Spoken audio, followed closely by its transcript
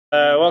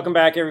Welcome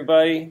back,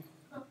 everybody.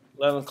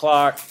 11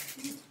 o'clock.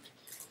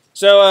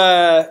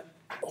 So,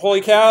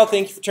 holy cow,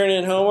 thank you for turning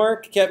in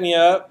homework. Kept me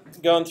up,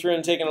 going through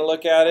and taking a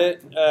look at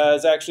it.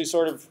 It's actually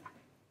sort of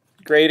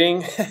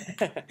grading.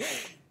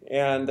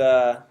 And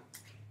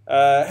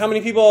how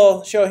many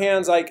people show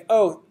hands like,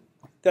 oh,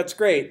 that's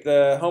great.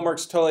 The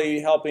homework's totally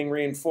helping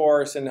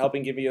reinforce and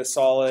helping give you a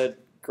solid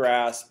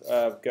grasp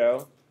of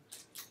Go.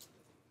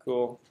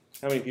 Cool.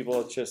 How many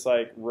people just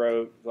like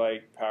wrote,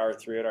 like power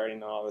through it, already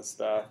know all this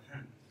stuff?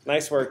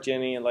 Nice work,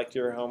 Jenny. I liked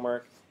your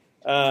homework.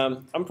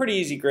 I'm a pretty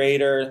easy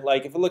grader.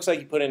 Like if it looks like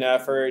you put in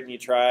effort and you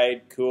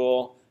tried,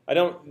 cool. I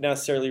don't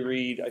necessarily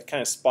read. I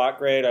kind of spot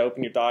grade. I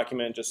open your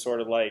document, just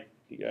sort of like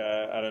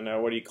I don't know,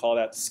 what do you call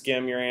that?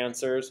 Skim your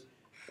answers,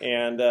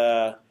 and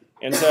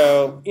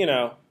so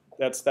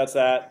that's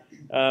that.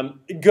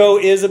 Go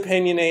is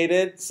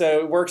opinionated,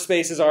 so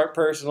workspaces aren't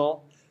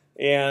personal.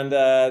 And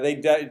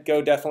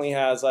Go definitely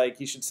has, like,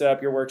 you should set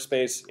up your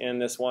workspace in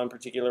this one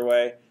particular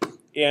way.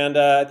 And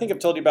I think I've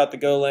told you about the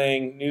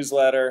Golang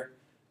newsletter,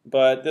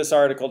 but this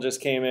article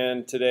just came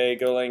in today,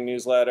 Golang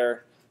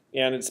newsletter.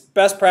 And it's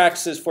best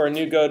practices for a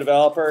new Go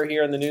developer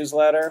here in the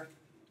newsletter.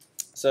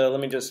 So let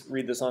me just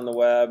read this on the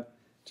web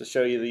to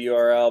show you the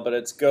URL. But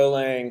it's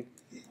Golang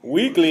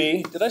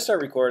Weekly. Did I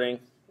start recording?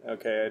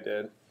 Okay, I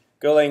did.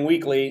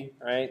 GolangWeekly,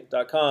 right,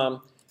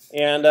 .com.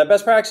 And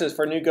best practices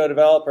for a new Go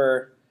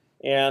developer.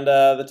 And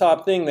the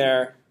top thing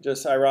there,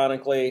 just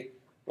ironically,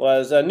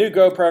 was new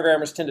Go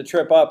programmers tend to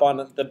trip up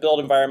on the build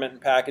environment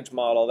and package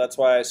model. That's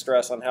why I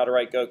stress on how to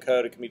write Go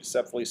code. It can be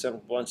deceptively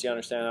simple once you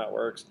understand how it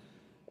works.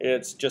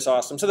 It's just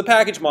awesome. So the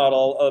package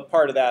model,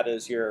 part of that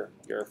is your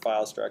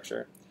file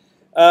structure.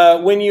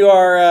 When you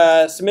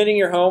are submitting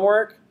your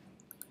homework,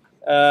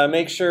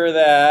 make sure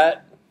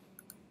that,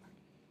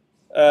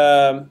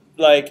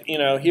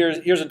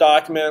 here's a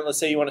document. Let's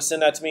say you want to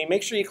send that to me.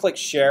 Make sure you click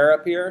Share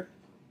up here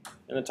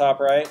in the top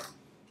right.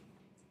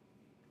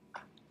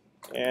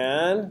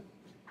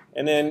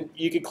 And then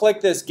you could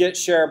click this Get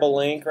Shareable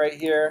link right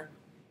here,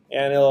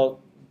 and it'll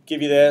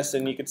give you this,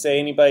 and you could say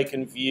anybody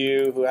can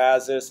view who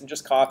has this, and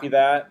just copy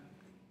that,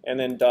 and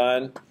then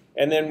done.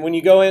 And then when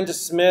you go in to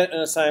submit an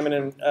assignment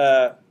in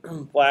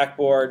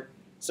Blackboard,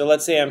 so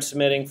let's say I'm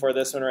submitting for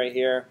this one right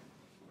here,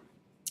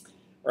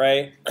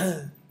 right?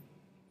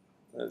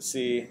 Let's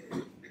see.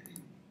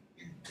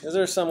 Is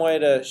there some way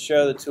to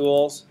show the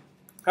tools?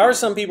 How are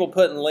some people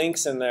putting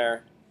links in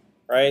there,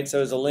 right?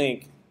 So it's a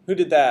link. Who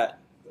did that?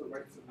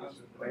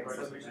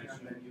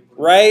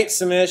 Right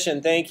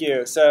submission, thank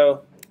you.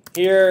 So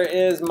here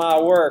is my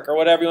work, or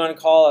whatever you want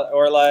to call it,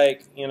 or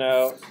like,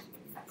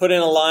 put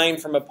in a line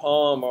from a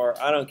poem,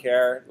 or I don't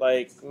care.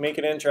 Like, make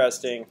it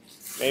interesting.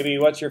 Maybe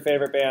what's your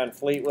favorite band?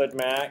 Fleetwood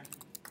Mac?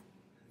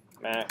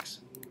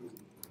 Max.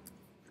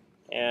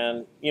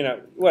 And,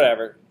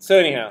 whatever. So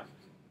anyhow,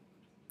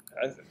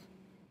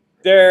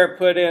 there,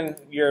 put in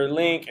your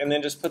link, and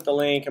then just put the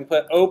link, and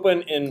put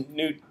open in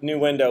new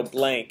window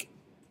blank.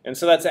 And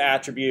so that's an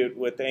attribute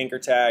with the anchor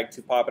tag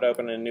to pop it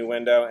open in a new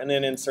window, and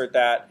then insert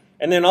that.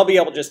 And then I'll be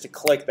able just to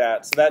click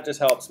that. So that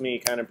just helps me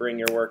kind of bring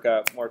your work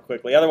up more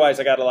quickly. Otherwise,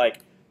 I got to like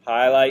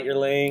highlight your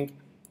link,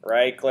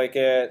 right-click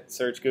it,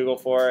 search Google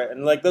for it.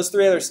 And like those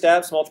 3 other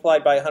steps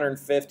multiplied by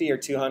 150 or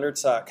 200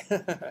 suck. All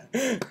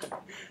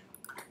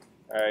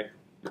right.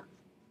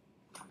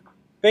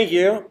 Thank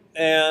you.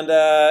 And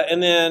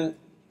then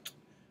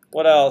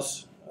what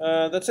else?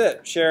 That's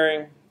it.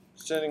 Sharing,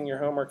 sending your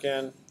homework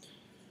in.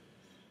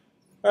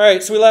 All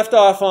right, so we left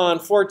off on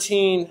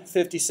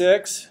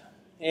 1456,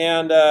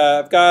 and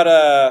I've got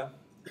a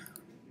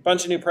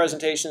bunch of new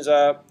presentations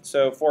up,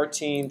 so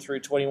 14 through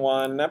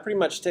 21, and that pretty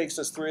much takes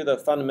us through the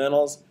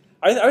fundamentals.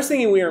 I was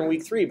thinking we were in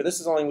week 3, but this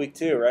is only week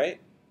 2,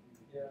 right?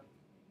 Yeah.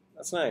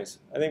 That's nice.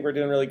 I think we're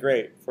doing really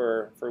great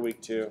for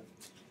week 2.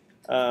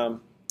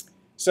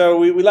 So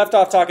we left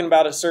off talking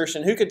about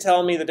assertion. Who could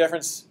tell me the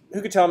difference?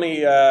 Who could tell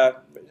me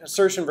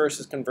assertion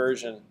versus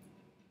conversion?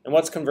 And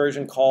what's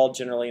conversion called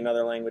generally in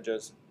other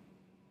languages?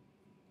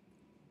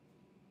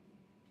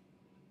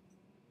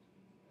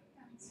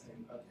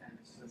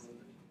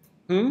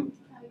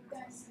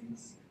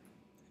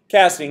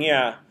 Casting,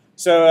 yeah.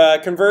 So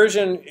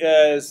conversion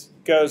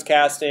goes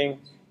casting,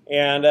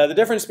 and the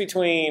difference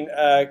between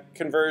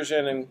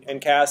conversion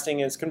and casting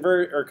is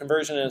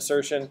conversion and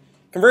assertion.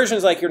 Conversion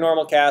is like your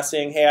normal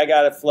casting. Hey, I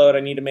got a float. I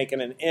need to make it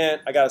an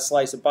int. I got a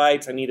slice of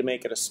bytes. I need to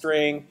make it a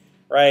string,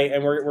 right?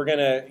 And we're going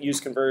to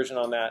use conversion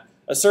on that.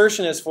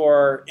 Assertion is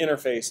for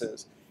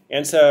interfaces,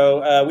 and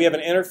so we have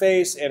an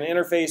interface, and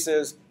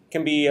interfaces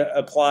can be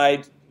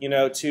applied,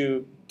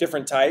 to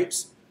different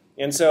types.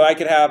 And so I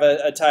could have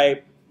a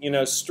type,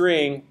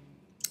 string,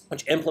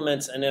 which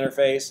implements an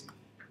interface,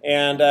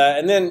 and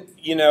then,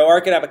 or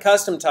I could have a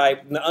custom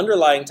type, and the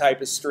underlying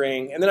type is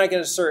string, and then I can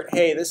assert,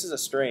 hey, this is a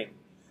string.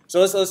 So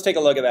let's take a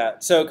look at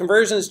that. So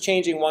conversion is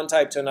changing one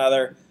type to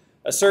another.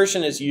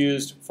 Assertion is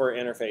used for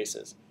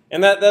interfaces,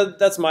 and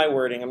that's my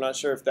wording. I'm not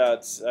sure if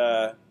that's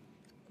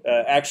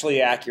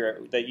actually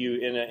accurate. That you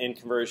in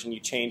conversion you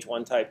change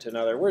one type to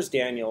another. Where's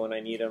Daniel when I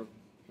need him?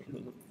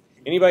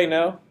 Anybody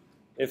know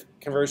if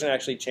conversion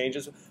actually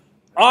changes?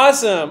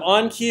 Awesome,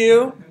 on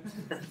cue.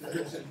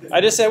 I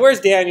just said, where's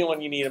Daniel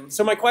when you need him?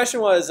 So my question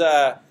was,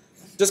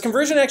 does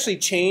conversion actually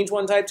change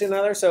one type to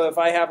another? So if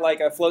I have like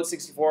a float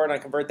 64 and I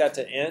convert that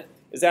to int,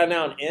 is that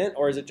now an int,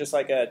 or is it just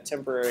like a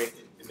temporary?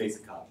 It makes a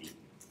copy.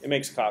 It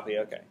makes a copy,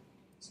 okay.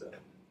 So,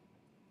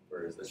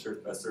 whereas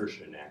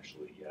assertion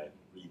actually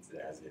reads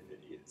it as if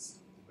it is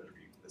whatever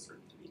you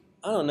assert it to be.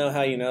 I don't know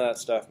how you know that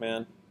stuff,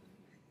 man.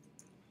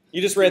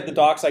 You just read the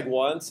docs like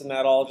once, and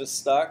that all just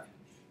stuck?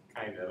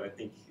 Kind of. I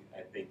think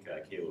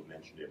Caleb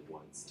mentioned it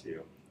once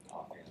too.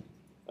 Offhand.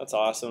 That's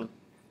awesome.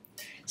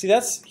 See,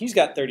 he's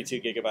got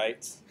 32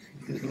 gigabytes.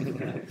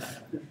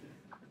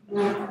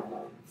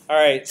 All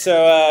right,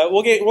 so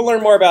we'll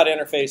learn more about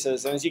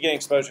interfaces, and as you gain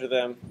exposure to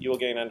them, you will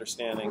gain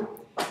understanding.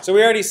 So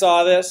we already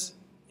saw this,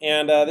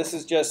 and this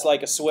is just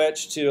like a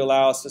switch to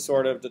allow us to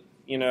sort of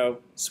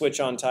switch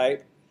on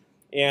type,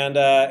 and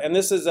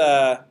this is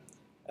a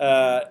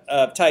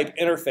type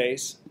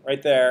interface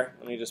right there.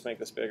 Let me just make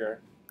this bigger.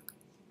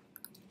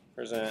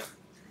 Present.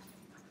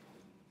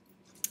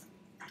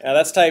 Yeah,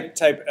 that's type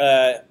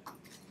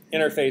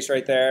interface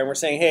right there, and we're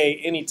saying, hey,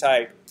 any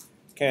type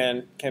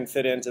can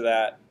fit into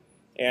that.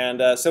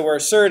 And so we're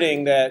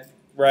asserting that,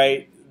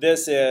 right,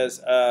 this is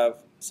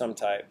of some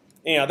type.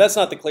 That's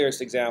not the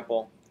clearest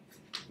example,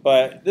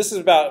 but this is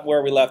about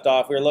where we left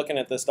off. We were looking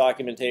at this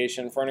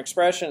documentation. For an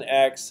expression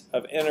x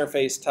of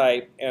interface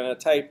type and a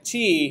type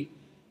t,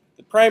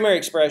 the primary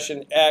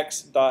expression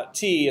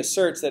x.t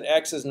asserts that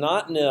x is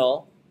not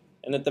nil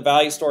and that the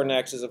value stored in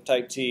x is of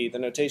type t. The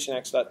notation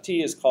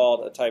x.t is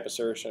called a type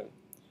assertion.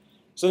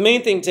 So the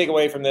main thing to take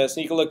away from this,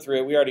 and you can look through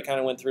it, we already kind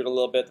of went through it a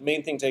little bit. The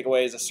main thing to take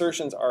away is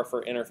assertions are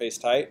for interface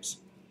types.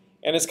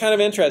 And it's kind of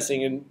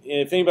interesting, and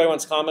if anybody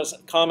wants to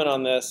comment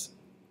on this,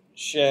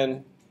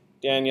 Shin,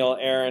 Daniel,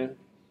 Aaron,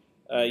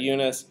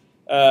 Eunice,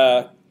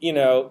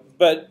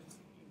 but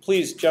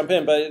please jump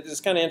in. But it's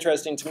kind of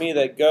interesting to me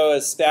that Go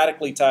is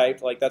statically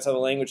typed, like that's how the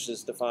language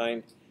is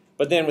defined.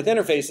 But then with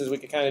interfaces, we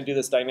could kind of do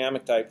this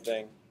dynamic type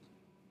thing.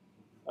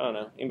 I don't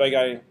know. Anybody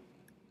got any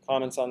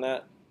comments on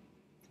that?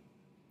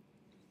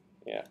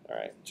 Yeah, all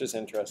right, just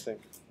interesting.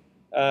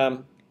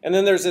 And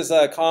then there's this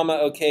comma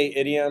OK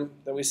idiom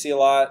that we see a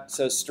lot.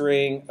 So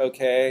string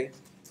OK,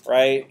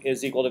 right,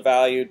 is equal to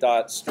value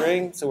dot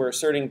string. So we're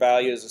asserting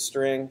value as a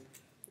string.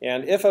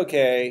 And if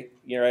OK,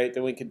 right,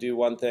 then we could do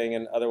one thing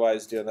and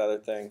otherwise do another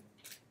thing.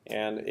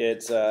 And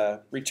it's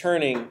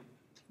returning,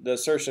 the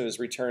assertion is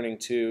returning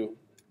two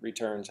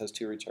returns, has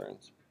two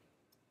returns.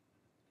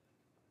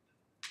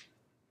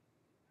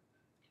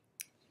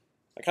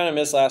 I kind of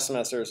missed last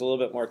semester. There's a little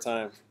bit more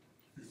time.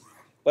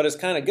 But it's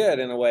kind of good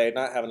in a way,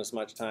 not having as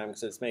much time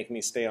because it's making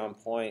me stay on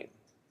point.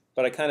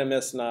 But I kind of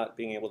miss not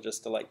being able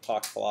just to like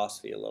talk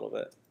philosophy a little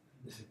bit.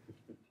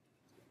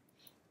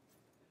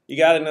 You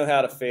got to know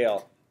how to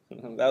fail.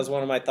 That was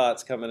one of my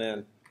thoughts coming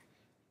in.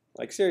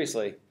 Like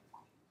seriously,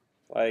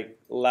 like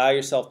allow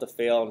yourself to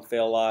fail and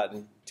fail a lot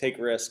and take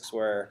risks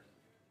where,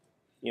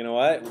 you know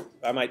what,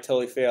 I might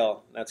totally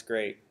fail. That's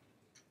great.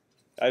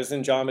 I was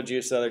in Jamba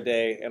Juice the other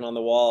day, and on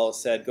the wall it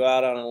said, go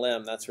out on a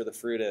limb, that's where the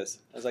fruit is.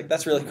 I was like,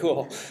 that's really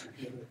cool.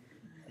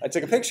 I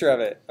took a picture of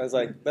it. I was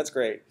like, that's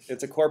great.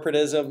 It's a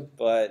corporatism,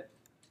 but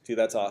dude,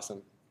 that's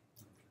awesome.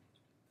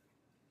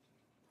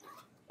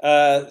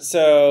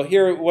 So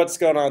here, what's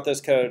going on with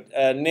this code?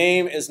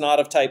 Name is not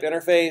of type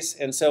interface,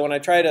 and so when I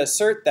try to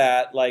assert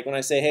that, like when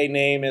I say, hey,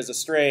 name is a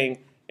string,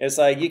 it's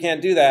like, you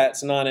can't do that,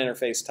 it's a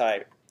non-interface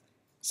type.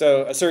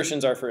 So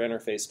assertions are for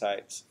interface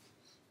types.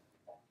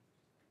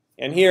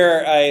 And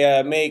here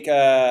I make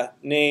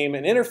name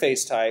an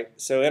interface type,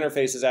 so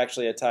interface is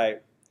actually a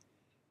type.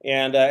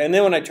 And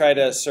then when I try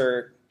to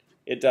assert,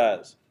 it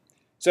does.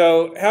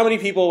 So how many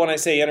people, when I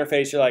say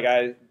interface, you're like,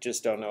 I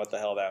just don't know what the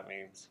hell that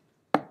means?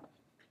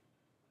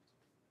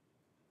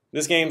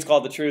 This game's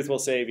called The Truth Will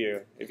Save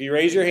You. If you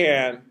raise your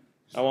hand,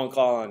 I won't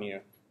call on you.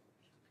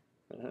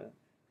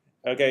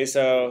 Okay,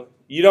 so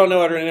you don't know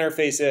what an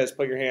interface is,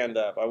 put your hand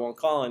up. I won't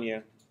call on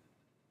you.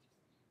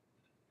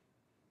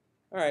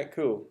 All right,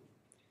 cool.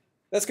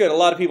 That's good. A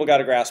lot of people got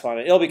a grasp on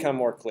it. It'll become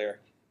more clear.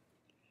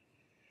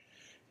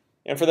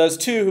 And for those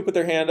two who put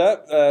their hand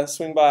up,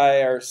 swing by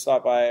or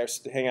stop by or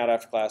hang out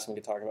after class and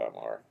we can talk about it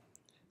more.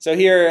 So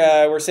here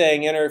we're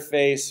saying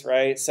interface,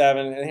 right,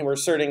 7, and we're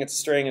asserting it's a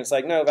string. And it's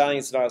like, no, value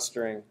is not a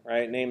string,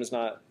 right? Name is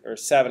not, or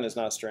 7 is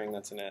not a string.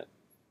 That's an int.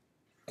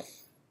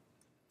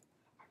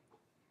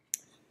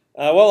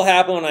 What will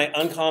happen when I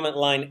uncomment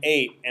line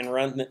 8 and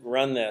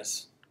run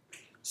this?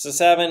 So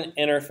 7,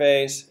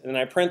 interface, and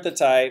then I print the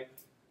type.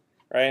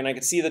 Right, and I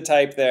can see the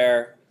type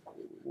there.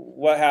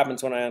 What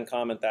happens when I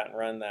uncomment that and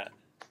run that?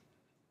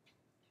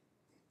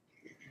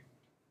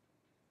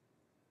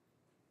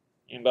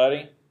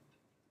 Anybody?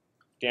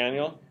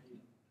 Daniel?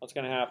 What's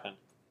going to happen?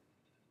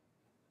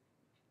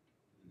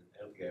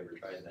 I don't think I ever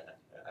tried that.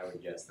 I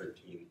would guess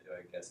 13.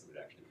 I guess it would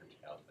actually print it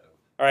out, though.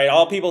 All right,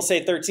 all people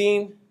say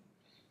 13.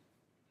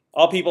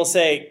 All people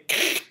say...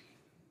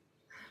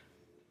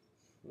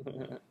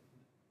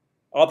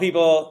 all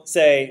people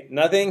say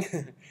nothing.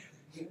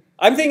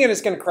 I'm thinking it's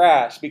going to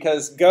crash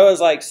because Go is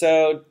like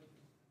so,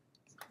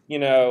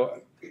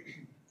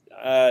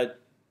 I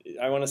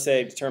want to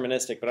say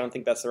deterministic, but I don't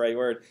think that's the right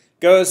word.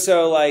 Go's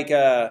so like,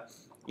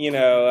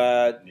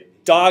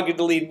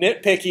 doggedly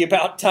nitpicky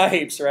about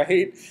types,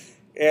 right?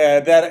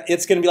 That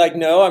it's going to be like,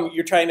 no,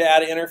 you're trying to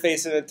add an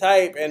interface and a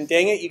type, and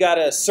dang it, you got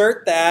to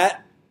assert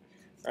that,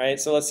 right?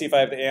 So let's see if I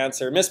have the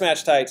answer.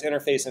 Mismatch types,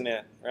 interface and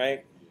int,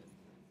 right?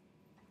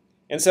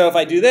 And so if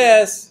I do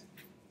this,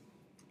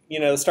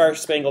 the Star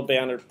Spangled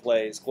Banner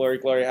plays. Glory,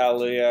 glory,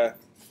 hallelujah.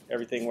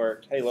 Everything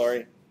worked. Hey,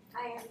 Lori.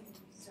 I am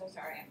so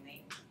sorry I'm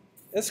late.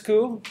 It's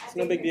cool. It's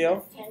no big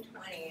deal. 10:20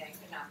 and I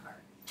could not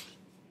park.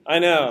 I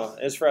know.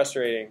 It's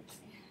frustrating.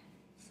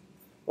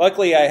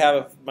 Luckily,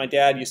 my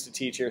dad used to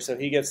teach here, so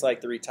he gets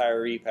like the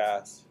retiree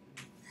pass.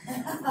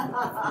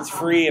 It's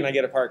free, and I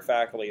get to park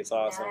faculty. It's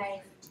awesome.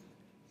 Nice.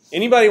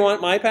 Anybody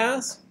want my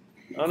pass?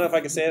 I don't know if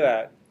I can say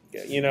that,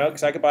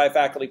 because I could buy a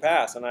faculty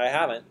pass, and I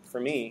haven't for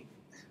me.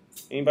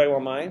 Anybody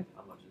want mine?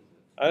 How much is it?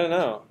 I don't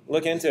know.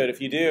 Look into it.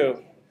 If you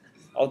do,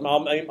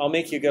 I'll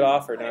make you a good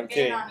offer. No, I'm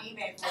kidding. Get it on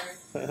eBay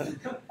for it.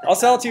 I'll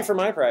sell it to you for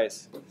my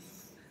price.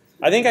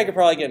 I think I could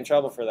probably get in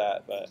trouble for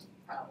that, but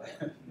Probably.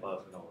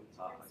 Well, if no one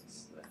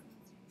talks, then.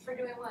 For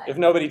doing what? if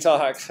nobody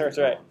talks, that's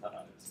right.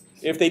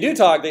 If they do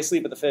talk, they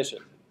sleep at the Fish. Are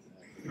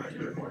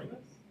you recording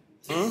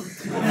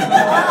this?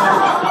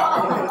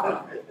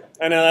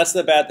 I know, that's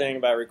the bad thing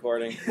about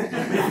recording. You can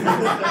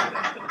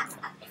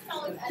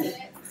always edit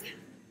it.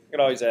 You could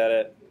always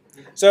edit.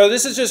 So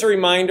this is just a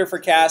reminder for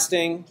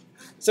casting.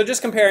 So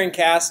just comparing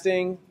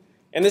casting.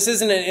 And this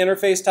isn't an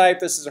interface type,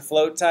 this is a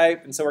float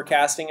type, and so we're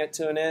casting it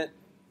to an int.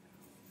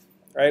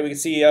 Right? We can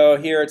see,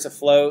 here it's a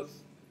float,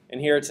 and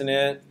here it's an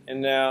int,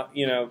 and now,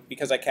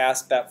 because I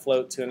cast that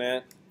float to an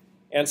int.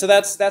 And so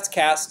that's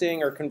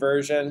casting or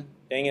conversion.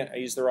 Dang it, I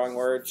used the wrong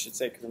word, should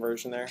say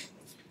conversion there.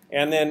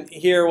 And then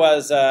here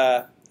was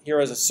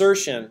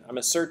assertion, I'm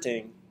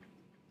asserting.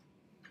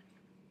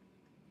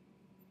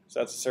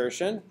 So that's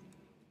assertion,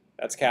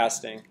 that's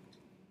casting.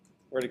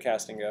 Where did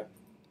casting go?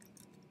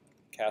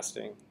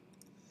 Casting.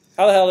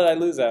 How the hell did I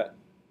lose that?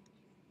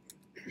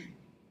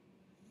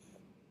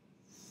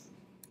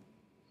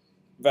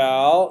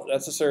 Val,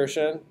 that's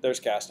assertion. There's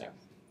casting.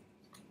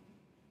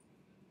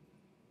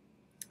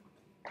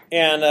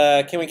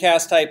 And can we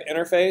cast type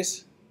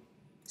interface?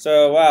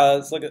 So, wow,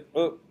 let's look at,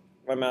 oh,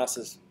 my mouse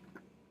is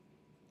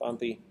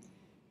bumpy.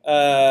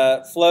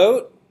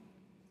 Float,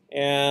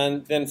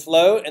 and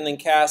then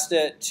cast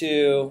it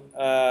to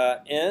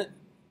int,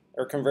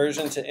 or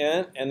conversion to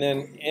int, and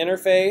then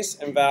interface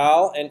and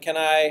val, and can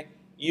I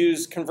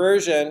use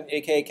conversion,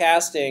 aka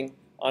casting,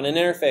 on an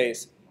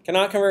interface?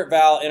 Cannot convert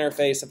val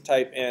interface of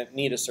type int,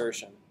 need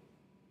assertion.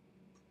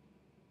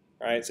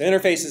 Right, so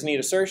interfaces need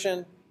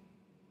assertion,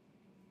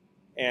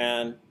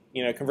 and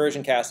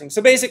conversion casting.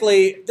 So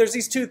basically, there's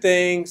these two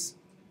things,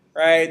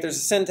 right? There's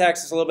a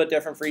syntax that's a little bit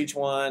different for each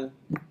one,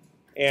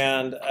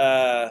 and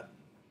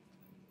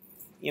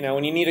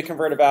when you need to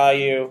convert a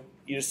value,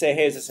 you just say,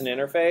 hey, is this an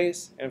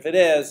interface? And if it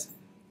is,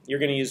 you're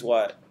going to use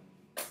what?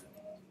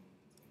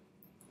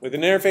 With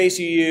an interface,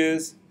 you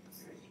use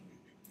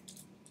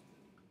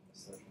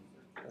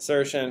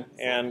assertion,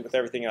 and with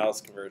everything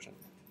else, conversion.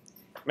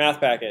 Math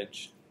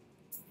package.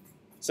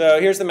 So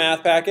here's the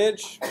math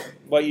package,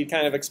 what you'd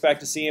kind of expect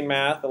to see in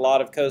math, a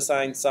lot of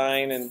cosine,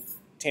 sine, and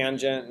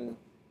tangent, and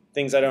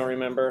things I don't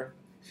remember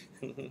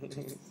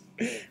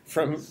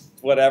from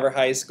whatever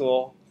high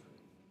school.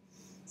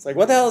 It's like,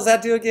 what the hell does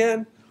that do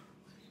again?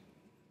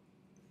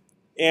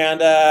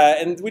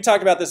 And we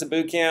talked about this at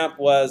boot camp,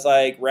 was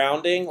like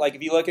rounding. Like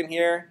if you look in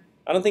here,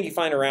 I don't think you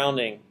find a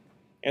rounding.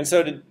 And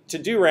so to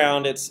do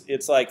round,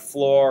 it's like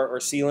floor or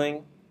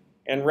ceiling.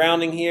 And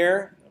rounding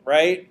here,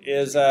 right,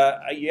 is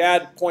you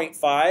add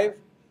 0.5.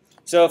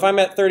 So if I'm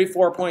at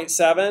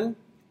 34.7,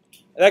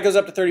 that goes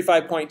up to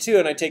 35.2,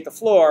 and I take the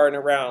floor and it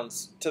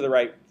rounds to the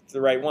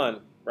right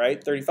one,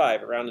 right?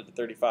 35, it rounded to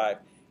 35.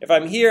 If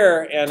I'm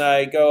here and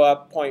I go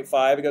up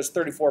 0.5, it goes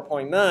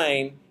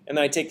 34.9, and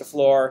then I take the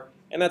floor,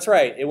 and that's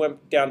right, it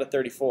went down to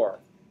 34.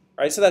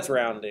 Right? So that's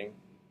rounding.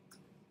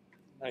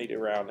 How do you do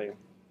rounding?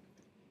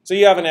 So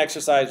you have an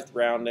exercise with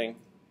rounding,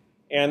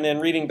 and then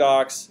reading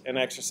docs, an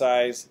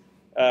exercise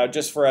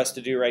just for us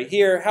to do right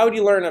here. How would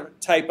you learn a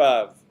type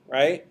of,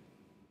 right?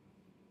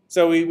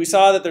 So we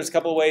saw that there's a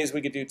couple of ways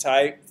we could do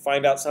type,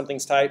 find out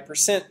something's type.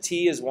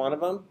 %t is one of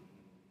them,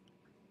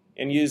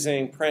 and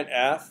using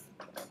printf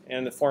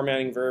and the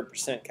formatting verb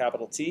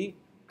 %T,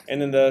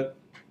 and then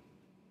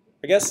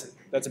I guess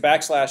that's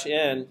a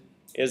 \n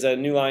is a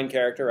new line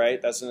character,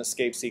 right? That's an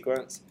escape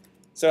sequence.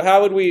 So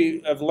how would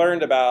we have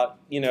learned about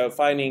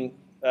finding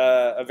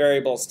a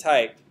variable's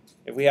type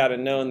if we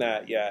hadn't known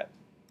that yet?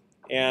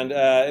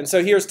 And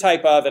so here's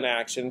type of in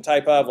action.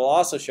 Type of will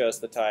also show us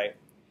the type.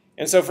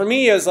 And so for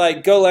me, it's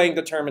like Golang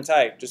determine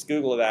type. Just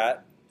Google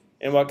that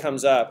and what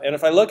comes up. And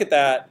if I look at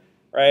that,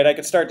 right, I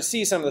could start to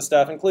see some of the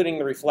stuff, including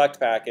the reflect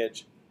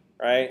package,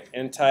 right,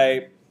 and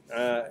type.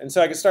 And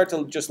so I could start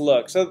to just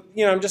look. So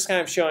I'm just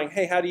kind of showing,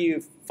 hey, how do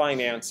you find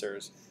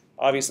answers?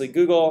 Obviously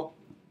Google,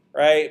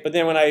 right? But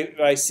then when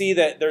I see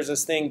that there's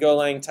this thing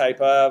Golang type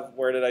of,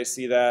 where did I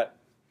see that?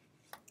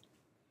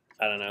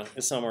 I don't know.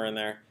 It's somewhere in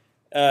there.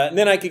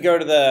 then I could go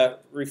to the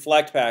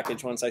reflect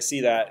package once I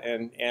see that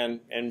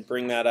and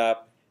bring that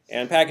up.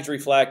 And package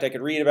reflect, I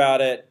could read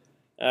about it.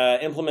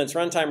 Implements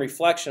runtime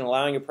reflection,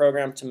 allowing a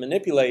program to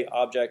manipulate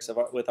objects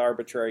with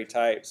arbitrary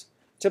types.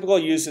 Typical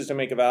use is to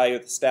make a value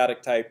with a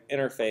static type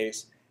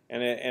interface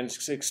and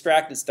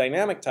extract its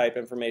dynamic type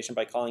information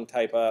by calling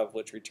type of,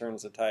 which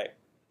returns the type.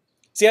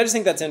 See, I just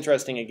think that's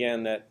interesting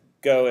again that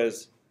Go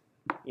is,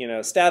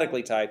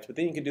 statically typed, but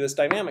then you can do this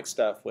dynamic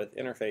stuff with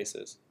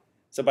interfaces.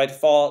 So by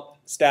default,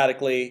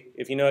 statically,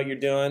 if you know what you're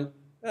doing,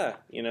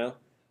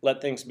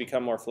 let things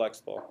become more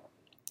flexible.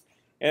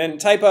 And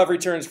type of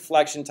returns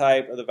reflection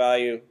type of the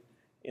value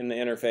in the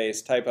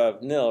interface. Type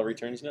of nil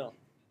returns nil.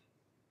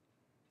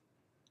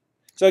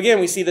 So again,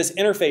 we see this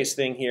interface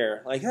thing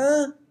here. Like,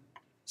 huh?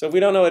 So if we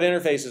don't know what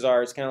interfaces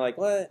are, it's kind of like,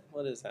 what?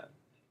 What is that?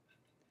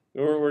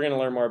 We're going to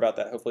learn more about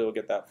that. Hopefully we'll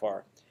get that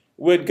far.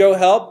 Would Go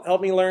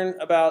help me learn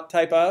about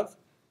type of?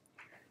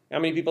 How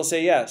many people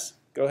say yes?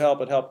 Go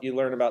would help you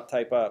learn about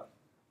type of.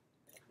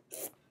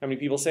 How many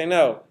people say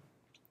no?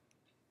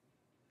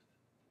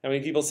 How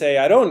many people say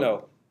I don't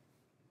know?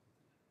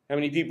 How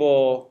many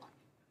people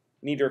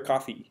need your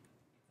coffee?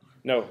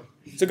 No.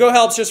 So Go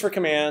help's just for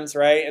commands,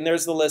 right? And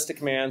there's the list of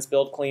commands: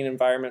 build, clean,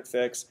 environment,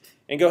 fix.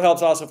 And Go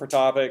help's also for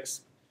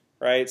topics,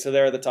 right? So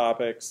there are the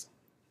topics.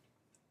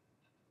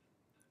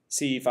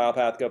 C, file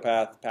path, go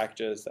path,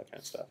 packages, that kind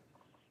of stuff.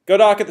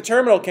 GoDoc at the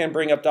terminal can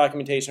bring up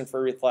documentation for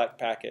reflect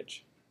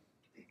package.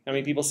 How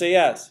many people say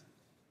yes?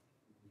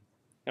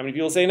 How many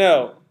people say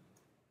no?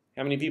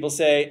 How many people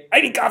say,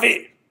 I need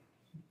coffee?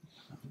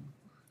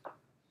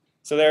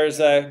 So there's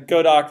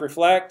GoDoc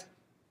reflect.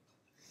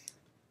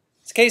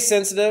 It's case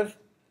sensitive,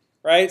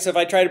 right? So if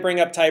I try to bring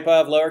up type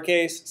of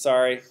lowercase,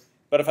 sorry.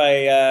 But if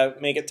I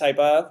make it type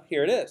of,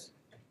 here it is.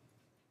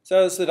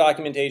 So it's the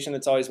documentation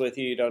that's always with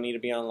you. You don't need to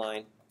be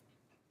online.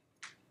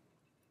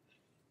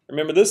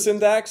 Remember this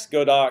syntax?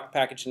 GoDoc,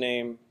 package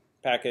name,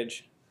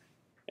 package,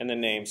 and then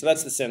name. So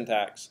that's the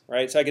syntax,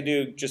 right? So I could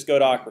do just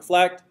GoDoc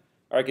reflect,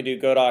 or I could do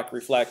GoDoc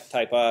reflect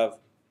type of,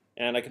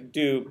 and I could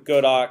do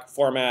GoDoc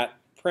format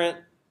print,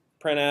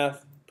 printf,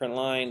 print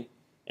line,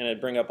 and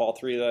it'd bring up all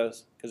three of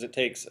those because it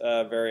takes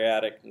a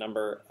variadic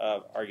number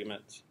of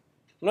arguments.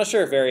 I'm not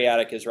sure if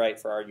variadic is right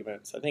for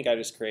arguments. I think I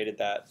just created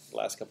that the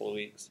last couple of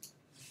weeks.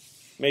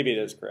 Maybe it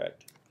is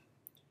correct.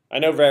 I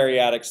know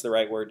variadic's the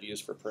right word to use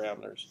for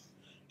parameters.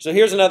 So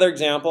here's another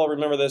example.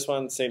 Remember this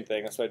one? Same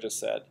thing. That's what I just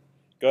said.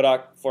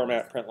 GoDoc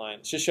format print line.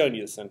 It's just showing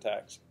you the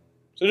syntax.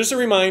 So just a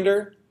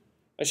reminder.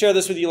 I shared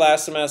this with you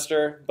last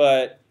semester,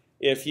 but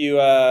if you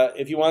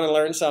want to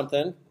learn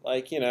something,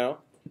 like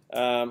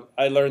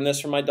I learned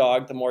this from my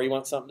dog. The more you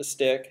want something to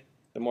stick,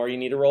 the more you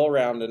need to roll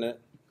around in it.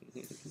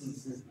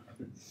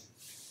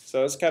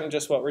 So it's kind of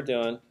just what we're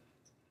doing.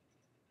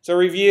 So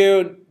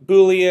review,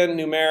 Boolean,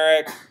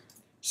 numeric,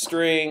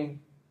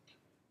 string.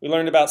 We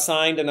learned about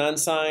signed and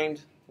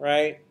unsigned,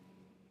 right?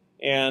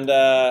 And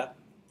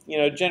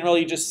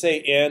generally you just say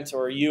int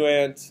or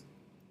uint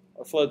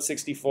or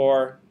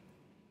float64.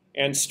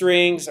 And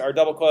strings are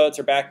double quotes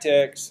or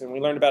backticks. And we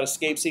learned about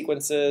escape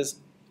sequences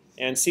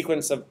and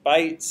sequence of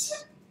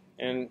bytes.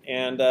 And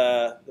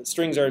the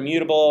strings are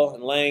immutable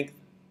in length.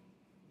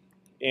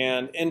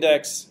 And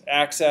index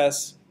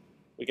access.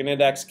 We can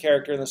index a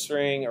character in the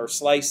string, or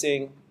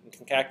slicing and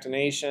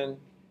concatenation.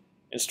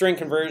 And string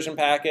conversion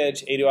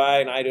package, A to I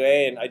and I to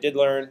A. And I did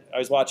learn, I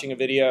was watching a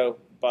video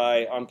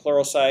on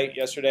Pluralsight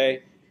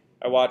yesterday.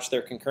 I watched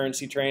their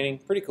concurrency training.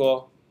 Pretty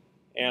cool.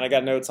 And I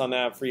got notes on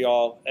that for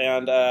y'all.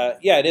 And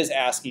yeah, it is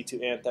ASCII to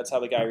int. That's how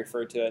the guy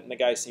referred to it. And the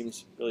guy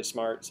seems really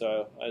smart.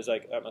 So I was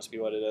like, that must be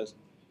what it is.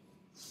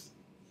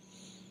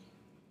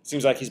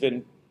 Seems like he's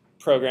been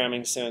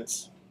programming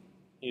since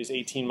he was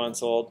 18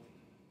 months old.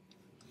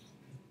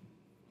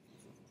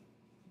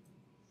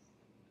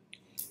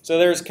 So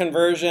there's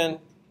conversion.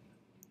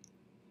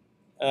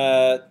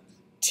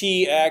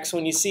 TX,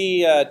 when you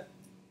see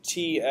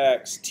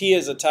TX, T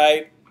is a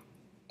type,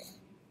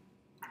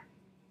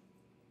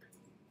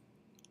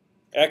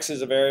 X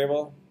is a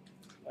variable,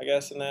 I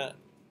guess, in that.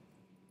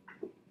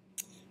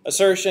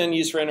 Assertion,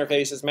 used for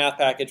interfaces, math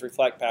package,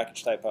 reflect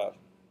package, type of.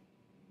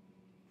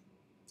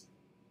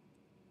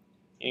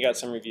 And you got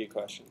some review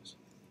questions.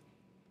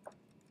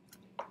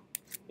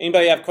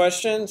 Anybody have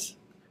questions?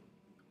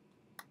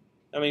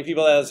 How many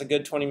people? That was a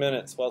good 20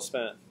 minutes, well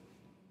spent.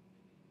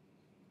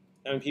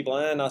 How many people?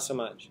 Not so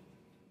much.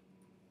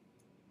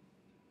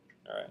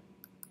 All right.